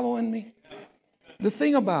you following me? The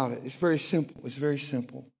thing about it is very simple. It's very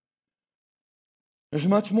simple. There's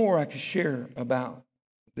much more I could share about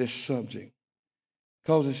this subject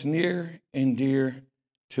because it's near and dear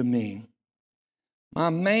to me.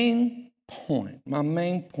 My main point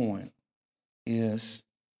is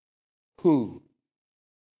who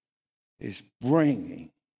is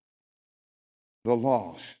bringing the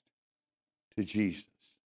lost to Jesus.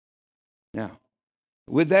 Now,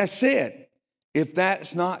 with that said, if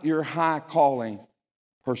that's not your high calling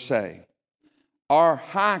per se, our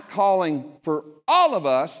high calling for all of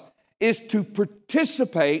us is to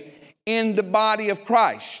participate in the body of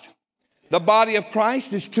Christ. The body of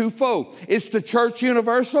Christ is twofold. It's the church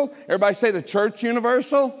universal. Everybody say the church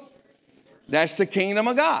universal. That's the kingdom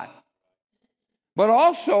of God. But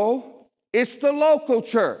also, it's the local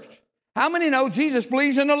church. How many know Jesus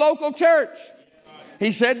believes in the local church?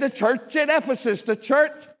 He said the church at Ephesus, the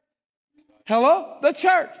church. Hello? The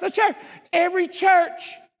church. Every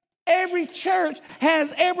church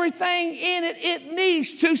has everything in it it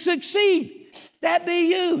needs to succeed. That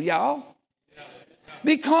be you, y'all.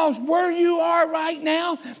 Because where you are right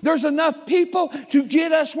now, there's enough people to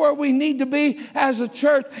get us where we need to be as a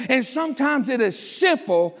church. And sometimes it is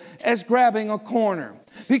simple as grabbing a corner.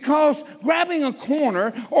 Because grabbing a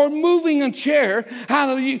corner or moving a chair,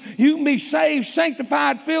 hallelujah, you can be saved,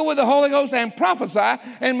 sanctified, filled with the Holy Ghost and prophesy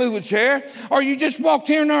and move a chair. Or you just walked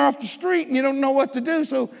here and there off the street and you don't know what to do,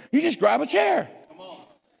 so you just grab a chair. Come on.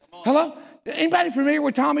 Hello? Anybody familiar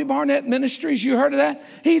with Tommy Barnett Ministries? You heard of that?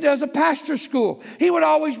 He does a pastor school. He would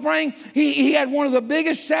always bring, he had one of the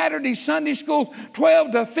biggest Saturday Sunday schools,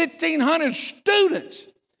 12 to 1,500 students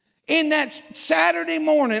in that Saturday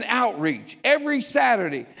morning outreach every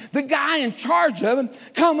Saturday. The guy in charge of him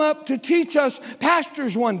come up to teach us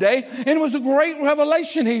pastors one day, and it was a great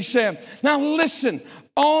revelation, he said. Now listen,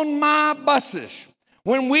 on my buses,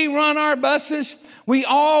 when we run our buses, we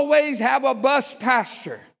always have a bus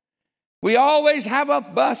pastor. We always have a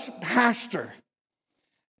bus pastor.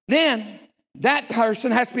 Then that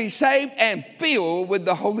person has to be saved and filled with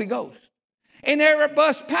the Holy Ghost. And every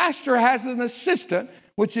bus pastor has an assistant,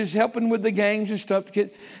 which is helping with the games and stuff. The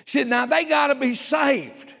kids said, now they got to be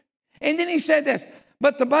saved. And then he said this,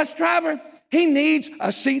 but the bus driver, he needs a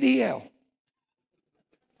CDL.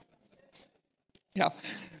 Yeah.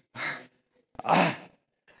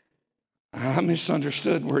 I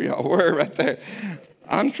misunderstood where y'all were right there.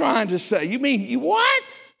 I'm trying to say, you mean you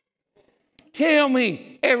what? Tell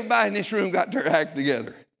me everybody in this room got their act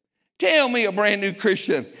together. Tell me a brand new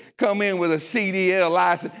Christian come in with a CDL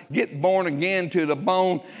license, get born again to the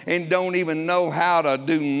bone, and don't even know how to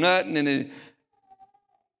do nothing.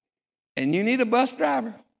 And you need a bus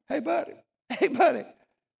driver. Hey, buddy. Hey, buddy.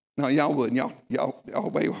 No, y'all wouldn't. Y'all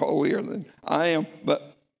way holier than I am.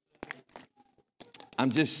 But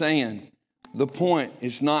I'm just saying, the point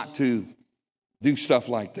is not to do stuff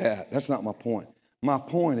like that. That's not my point. My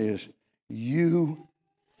point is you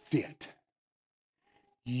fit.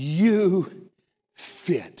 You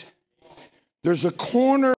fit. There's a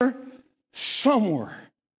corner somewhere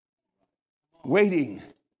waiting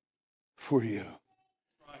for you.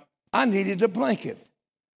 I needed a blanket.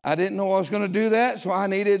 I didn't know I was going to do that, so I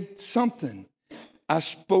needed something. I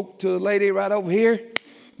spoke to a lady right over here.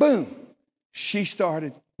 Boom. She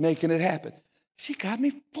started making it happen. She got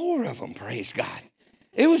me 4 of them, praise God.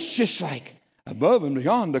 It was just like above and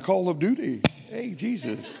beyond the call of duty. Hey,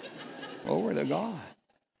 Jesus. Glory to God.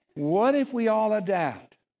 What if we all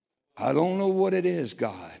adapt? I don't know what it is,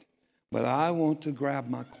 God, but I want to grab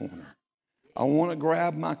my corner. I want to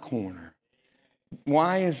grab my corner.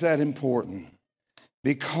 Why is that important?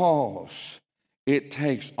 Because it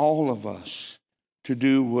takes all of us to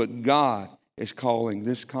do what God is calling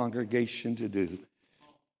this congregation to do.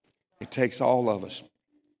 It takes all of us.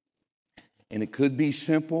 And it could be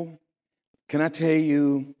simple. Can I tell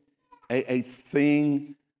you a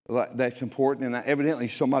thing that's important? And evidently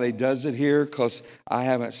somebody does it here because I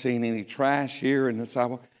haven't seen any trash here in the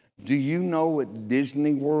sidewalk. Do you know at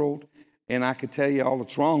Disney World, and I could tell you all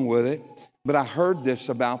that's wrong with it, but I heard this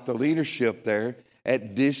about the leadership there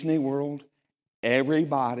at Disney World,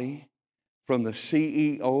 everybody from the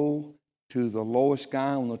CEO to the lowest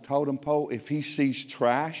guy on the totem pole, if he sees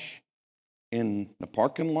trash in the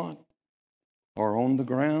parking lot or on the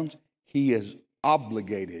grounds, he is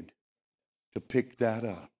obligated to pick that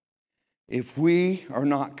up. If we are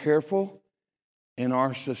not careful in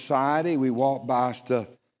our society, we walk by stuff,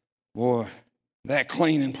 boy, that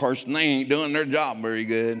cleaning person, they ain't doing their job very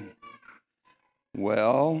good.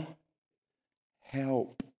 Well,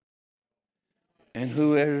 help. And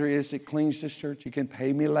whoever it is that cleans this church, you can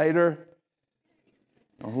pay me later.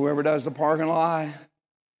 Or whoever does the parking lot.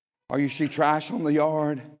 Or you see trash on the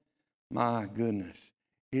yard. My goodness,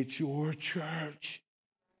 it's your church.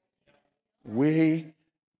 We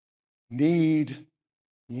need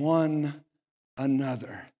one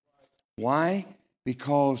another. Why?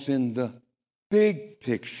 Because in the big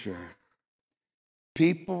picture,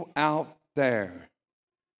 people out there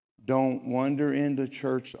don't wander into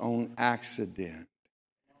church on accident.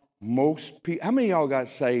 Most people, how many of y'all got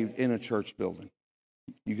saved in a church building?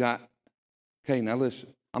 You got, okay, now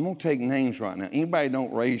listen, I'm going to take names right now. Anybody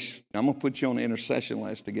don't raise, I'm going to put you on the intercession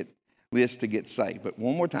list to get saved. But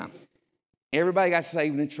one more time. Everybody got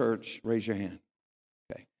saved in the church, raise your hand.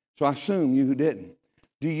 Okay. So I assume you who didn't.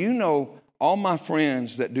 Do you know all my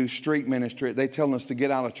friends that do street ministry, they tell us to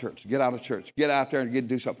get out of church, get out of church, get out there and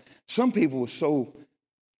do something. Some people were so,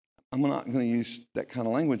 I'm not going to use that kind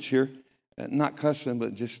of language here, not cussing,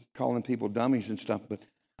 but just calling people dummies and stuff, but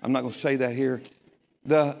I'm not going to say that here.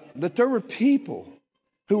 That there were people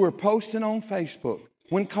who were posting on Facebook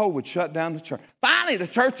when COVID shut down the church. Finally, the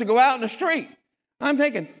church will go out in the street. I'm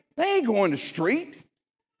thinking, they ain't going to the street.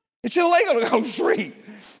 It's illegal to go to the street.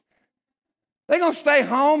 They're going to stay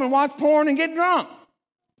home and watch porn and get drunk.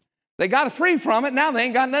 They got free from it. Now they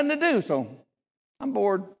ain't got nothing to do, so I'm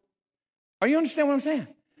bored. Are you understand what I'm saying?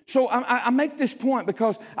 So I make this point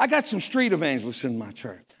because I got some street evangelists in my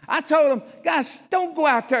church. I told them, guys, don't go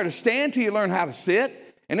out there to stand till you learn how to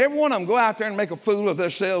sit. And every one of them go out there and make a fool of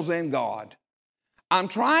themselves and God. I'm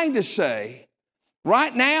trying to say,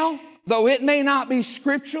 right now, though it may not be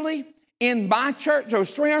scripturally, in my church, there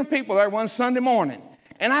was 300 people there one Sunday morning.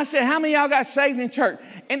 And I said, how many of y'all got saved in church?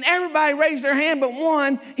 And everybody raised their hand but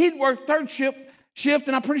one. He'd worked third shift,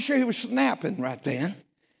 and I'm pretty sure he was snapping right then.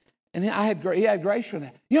 And he had grace for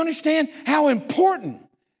that. You understand how important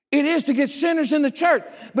it is to get sinners in the church.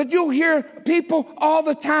 But you'll hear people all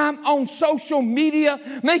the time on social media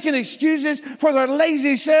making excuses for their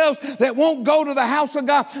lazy selves that won't go to the house of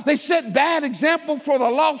God. They set bad examples for the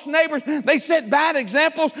lost neighbors. They set bad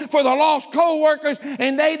examples for the lost co-workers,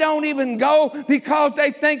 and they don't even go because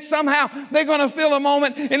they think somehow they're going to feel a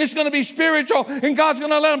moment and it's going to be spiritual and God's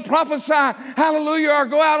going to let them prophesy, hallelujah, or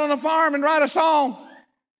go out on a farm and write a song.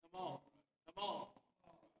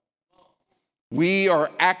 We are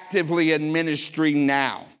actively in ministry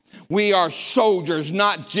now. We are soldiers,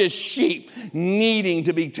 not just sheep, needing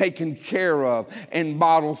to be taken care of and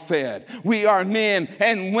bottle fed. We are men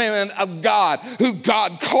and women of God who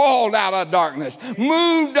God called out of darkness,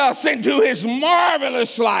 moved us into his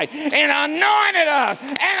marvelous light, and anointed us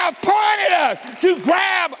and appointed us to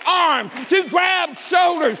grab arms, to grab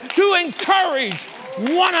shoulders, to encourage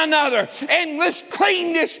one another. And let's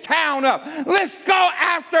clean this town up. Let's go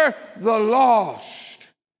after the lost.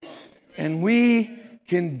 And we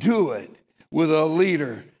can do it with a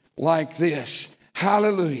leader like this.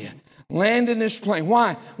 Hallelujah. Land in this plane.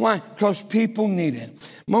 Why? Why? Because people need it.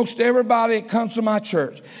 Most everybody that comes to my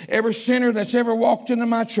church, every sinner that's ever walked into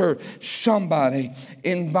my church, somebody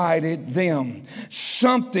invited them.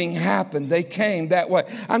 Something happened. They came that way.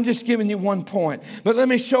 I'm just giving you one point, but let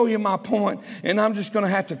me show you my point, and I'm just going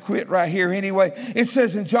to have to quit right here anyway. It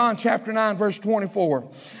says in John chapter 9, verse 24,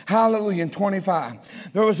 hallelujah, and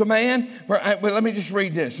 25. There was a man, let me just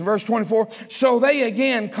read this. In verse 24, so they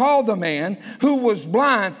again called the man who was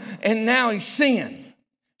blind, and now he's seeing.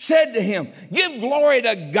 Said to him, give glory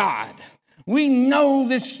to God. We know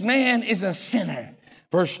this man is a sinner.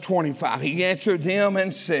 Verse 25, he answered them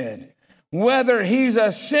and said, whether he's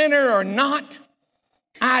a sinner or not,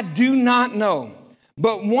 I do not know.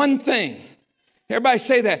 But one thing, everybody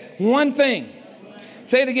say that, one thing.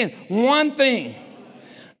 Say it again, one thing.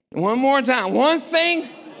 One more time, one thing,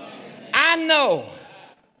 I know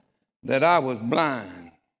that I was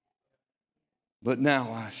blind, but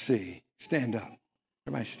now I see. Stand up.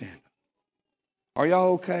 Everybody stand up. Are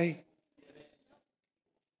y'all okay?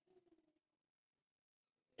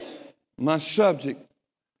 My subject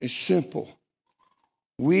is simple.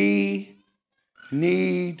 We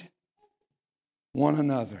need one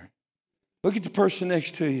another. Look at the person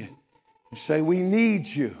next to you and say, we need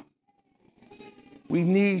you. We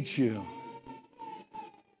need you.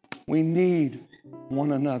 We need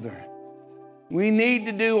one another. We need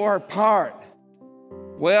to do our part.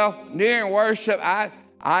 Well, during worship, I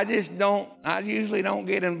usually don't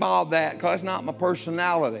get involved in that because it's not my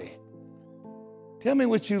personality. Tell me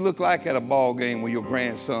what you look like at a ball game with your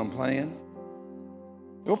grandson playing.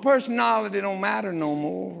 Your personality don't matter no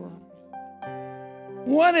more.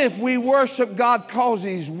 What if we worship God because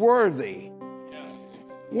he's worthy?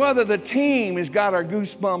 Whether the team has got our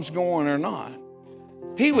goosebumps going or not.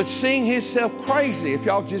 He would sing himself crazy if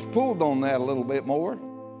y'all just pulled on that a little bit more.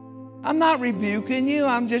 I'm not rebuking you.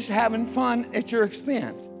 I'm just having fun at your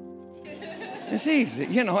expense. It's easy.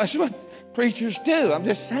 You know, that's what preachers do. I'm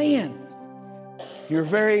just saying. You're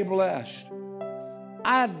very blessed.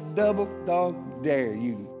 I double dog dare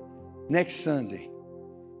you next Sunday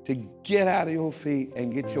to get out of your feet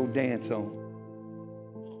and get your dance on.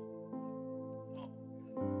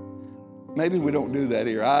 Maybe we don't do that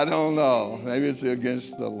here. I don't know. Maybe it's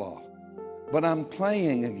against the law. But I'm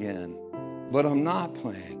playing again. But I'm not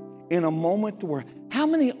playing. In a moment where, how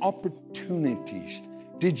many opportunities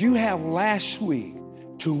did you have last week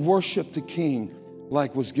to worship the King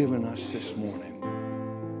like was given us this morning?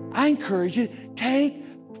 I encourage you, take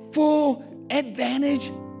full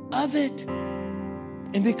advantage of it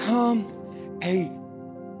and become an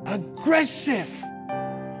aggressive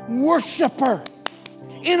worshiper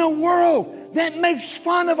in a world that makes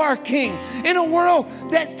fun of our King, in a world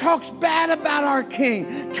that talks bad about our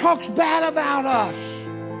King, talks bad about us.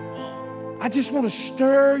 I just want to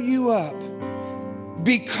stir you up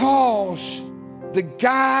because the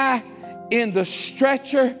guy in the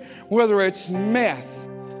stretcher, whether it's meth,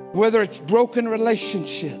 whether it's broken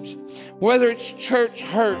relationships, whether it's church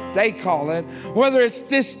hurt, they call it, whether it's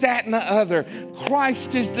this, that, and the other,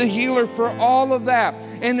 Christ is the healer for all of that.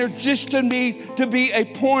 And there just needs to be a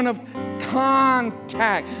point of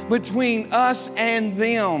contact between us and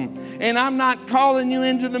them. And I'm not calling you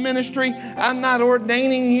into the ministry. I'm not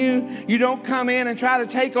ordaining you. You don't come in and try to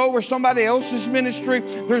take over somebody else's ministry.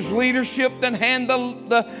 There's leadership that handle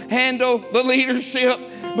the leadership.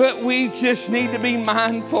 But we just need to be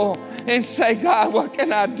mindful and say, God, what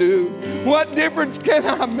can I do? What difference can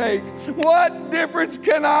I make? What difference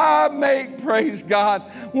can I make? Praise God.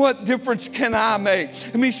 What difference can I make?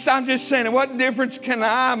 I'm just saying, what difference can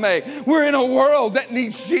I make? We're in a world that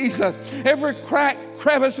needs Jesus. Every crack,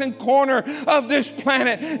 crevice, and corner of this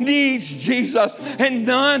planet needs Jesus. And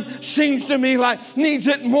none seems to me like needs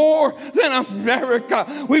it more than America.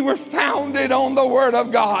 We were founded on the Word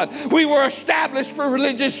of God. We were established for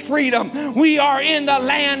religious freedom. We are in the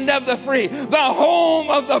land of the free, the home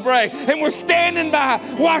of the brave. And we're standing by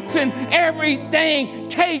watching everything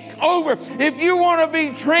take over. If you want to be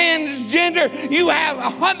transgender, you have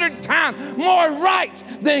 100 times more rights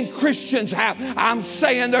than Christians have. I'm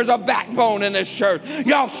saying there's a backbone in this church.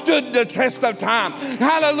 Y'all stood the test of time.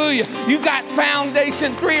 Hallelujah. You got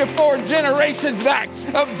foundation 3 or 4 generations back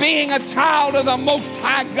of being a child of the Most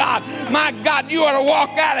High God. My God, you ought to walk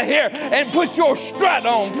out of here and put your strut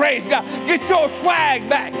on. Praise God. Get your swag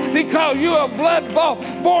back because you are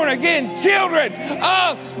blood-bought, born-again children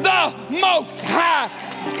of the Most High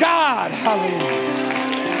God. Hallelujah.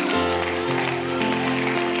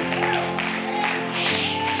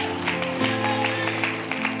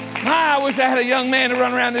 I wish I had a young man to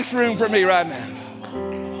run around this room for me right now.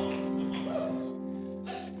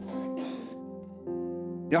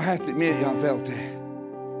 Y'all have to admit y'all felt that.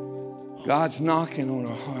 God's knocking on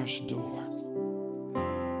our heart's door.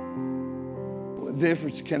 What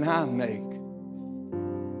difference can I make?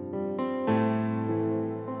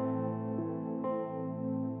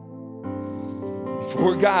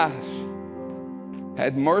 Four guys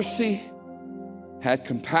had mercy, had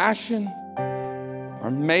compassion, or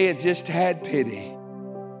may have just had pity.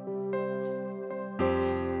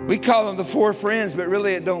 We call them the 4 friends, but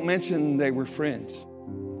really it don't mention they were friends.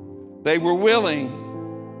 They were willing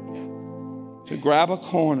to grab a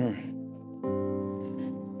corner,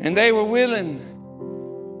 and they were willing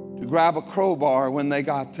to grab a crowbar when they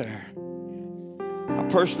got there. I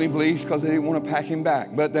personally believe it's because they didn't want to pack him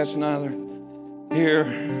back, but that's neither here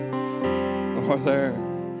or there.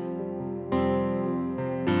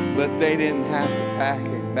 But they didn't have to pack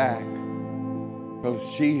him back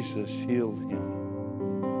because Jesus healed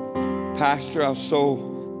him. Pastor, I was so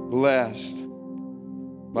blessed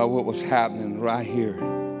by what was happening right here.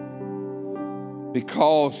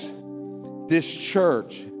 Because this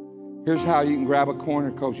church, here's how you can grab a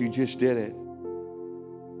corner because you just did it.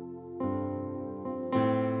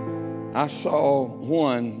 I saw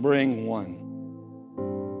one bring one.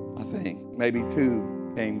 I think maybe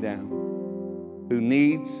 2 came down who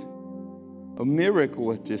needs a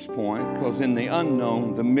miracle at this point, because in the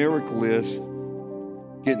unknown, the miracle is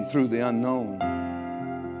getting through the unknown.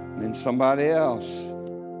 And then somebody else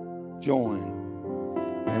joined.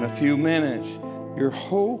 In a few minutes, your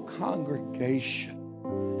whole congregation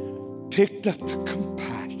picked up the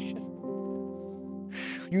compassion.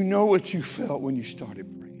 You know what you felt when you started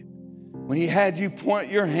praying. When he had you point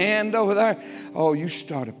your hand over there, oh, you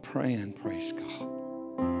started praying, praise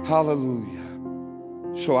God. Hallelujah.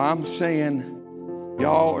 So I'm saying,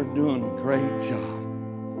 y'all are doing a great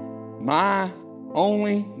job. My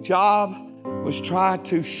only job was try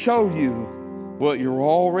to show you what you're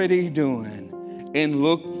already doing and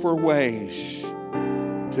look for ways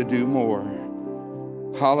to do more.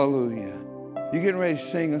 Hallelujah. You getting ready to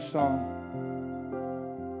sing a song?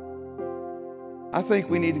 I think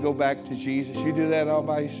we need to go back to Jesus. You do that all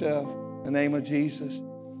by yourself, in the name of Jesus.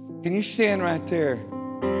 Can you stand right there?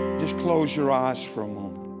 Just close your eyes for a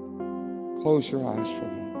moment. Close your eyes for a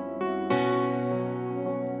moment.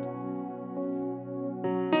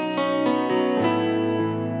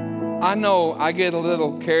 I know I get a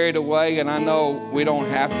little carried away, and I know we don't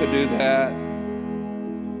have to do that.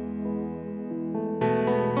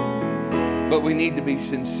 But we need to be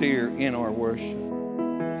sincere in our worship.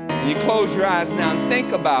 And you close your eyes now and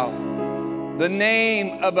think about the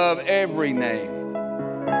name above every name.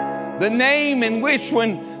 The name in which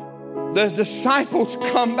when the disciples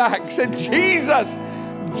come back, said, Jesus,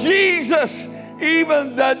 Jesus,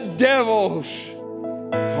 even the devils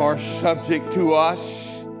are subject to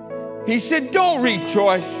us. He said, don't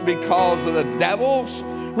rejoice because of the devils.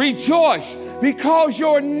 Rejoice because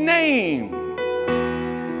your name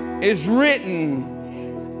is written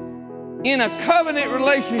in a covenant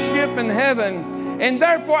relationship in heaven. And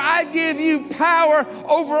therefore I give you power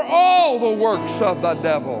over all the works of the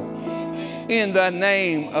devil. In the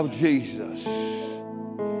name of Jesus.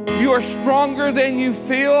 You are stronger than you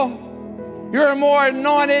feel. You're more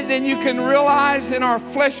anointed than you can realize in our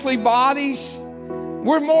fleshly bodies.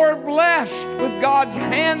 We're more blessed with God's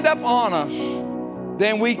hand up on us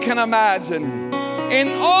than we can imagine. And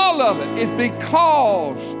all of it is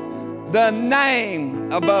because the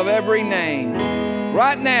name above every name.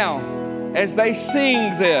 Right now, as they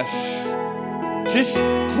sing this, just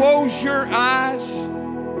close your eyes.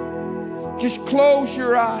 Just close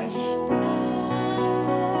your eyes.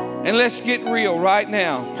 And let's get real right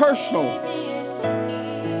now. Personal.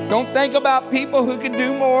 Don't think about people who could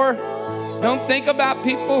do more. Don't think about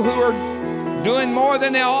people who are doing more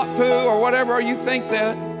than they ought to or whatever you think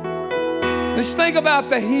that. Let's think about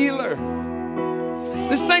the healer.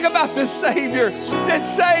 Let's think about the Savior that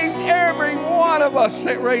saved every one of us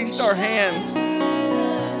that raised our hands.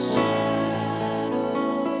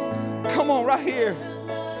 right here.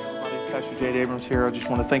 Pastor Jade Abrams here. I just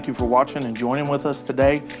want to thank you for watching and joining with us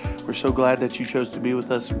today. We're so glad that you chose to be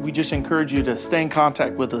with us. We just encourage you to stay in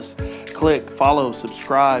contact with us. Click, follow,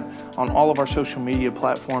 subscribe on all of our social media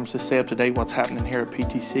platforms to stay up to date what's happening here at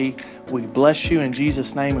PTC. We bless you in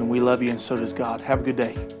Jesus' name, and we love you, and so does God. Have a good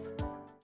day.